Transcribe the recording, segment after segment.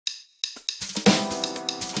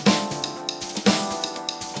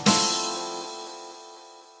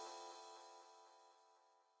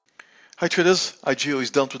Hi traders, IGO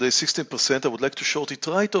is down today 16%. I would like to short it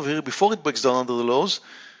right over here before it breaks down under the lows.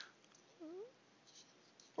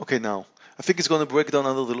 Okay, now I think it's going to break down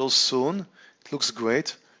under the lows soon. It looks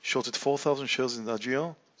great. Shorted 4,000 shares in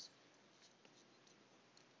IGO.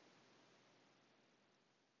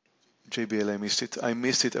 JBL, I missed it. I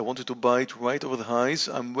missed it. I wanted to buy it right over the highs.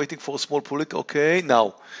 I'm waiting for a small pull. Okay,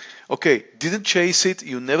 now. Okay, didn't chase it.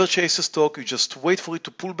 You never chase a stock. You just wait for it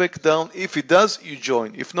to pull back down. If it does, you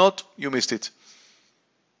join. If not, you missed it.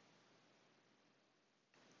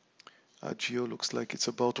 IGO looks like it's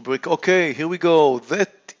about to break. Okay, here we go.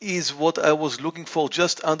 That is what I was looking for,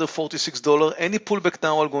 just under $46. Any pullback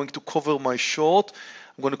now, I'm going to cover my short.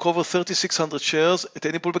 I'm going to cover 3,600 shares at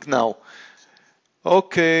any pullback now.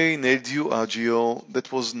 Okay, nailed you, IGO.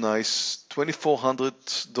 That was nice.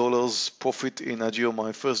 $2,400 profit in IGO,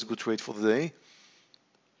 my first good trade for the day.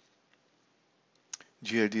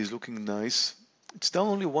 GLD is looking nice. It's down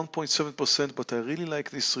only 1.7%, but I really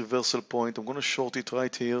like this reversal point. I'm going to short it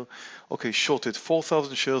right here. Okay, shorted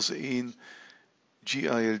 4,000 shares in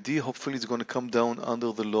GILD. Hopefully it's going to come down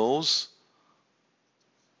under the lows.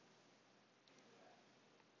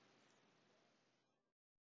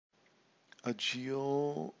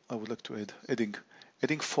 IGO, I would like to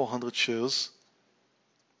adding 400 shares.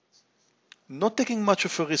 Not taking much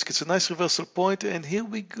of a risk. It's a nice reversal point, and here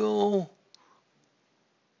we go.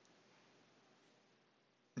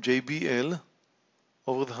 JBL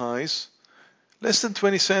over the highs. Less than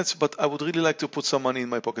 20 cents, but I would really like to put some money in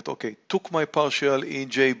my pocket. Okay, took my partial in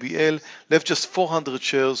JBL, left just 400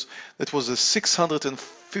 shares. That was a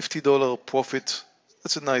 $650 profit.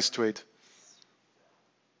 That's a nice trade.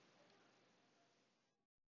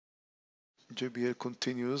 JBL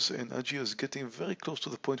continues, and IGO is getting very close to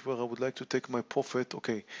the point where I would like to take my profit.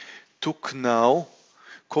 Okay, took now.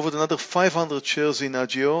 Covered another 500 shares in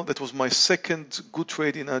IGO. That was my second good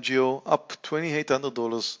trade in IGO, up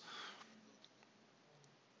 $2,800.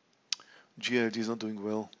 GLD is not doing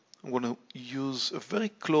well. I'm going to use a very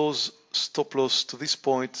close stop loss to this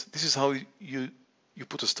point. This is how you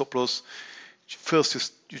put a stop loss.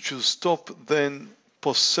 First you choose stop, then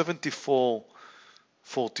post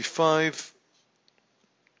 74.45.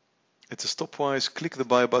 It's a stop price, click the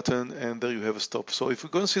buy button, and there you have a stop. So if we're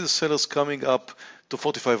going to see the sellers coming up to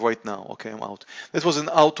 45 right now, okay, I'm out. That was an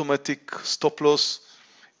automatic stop loss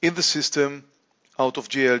in the system out of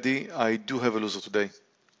GLD. I do have a loser today.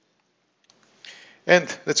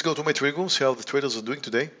 And let's go to my trading room, see how the traders are doing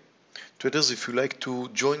today. Traders, if you like to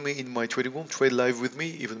join me in my trading room, trade live with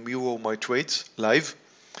me, even mirror my trades live,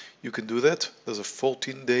 you can do that. There's a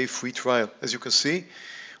 14-day free trial. As you can see,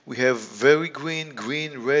 we have very green,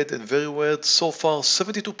 red, and very red. So far,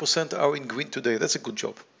 72% are in green today. That's a good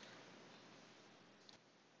job.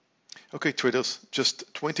 Okay, traders,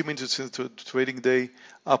 just 20 minutes into the trading day,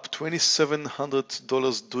 up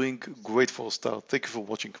 $2,700, doing great for a start. Thank you for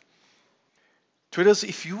watching. Traders,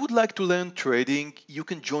 if you would like to learn trading, you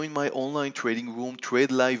can join my online trading room, trade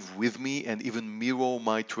live with me, and even mirror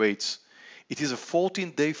my trades. It is a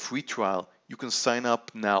 14-day free trial. You can sign up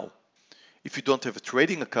now. If you don't have a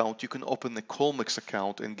trading account, you can open a Colmex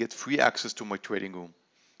account and get free access to my trading room.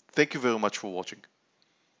 Thank you very much for watching.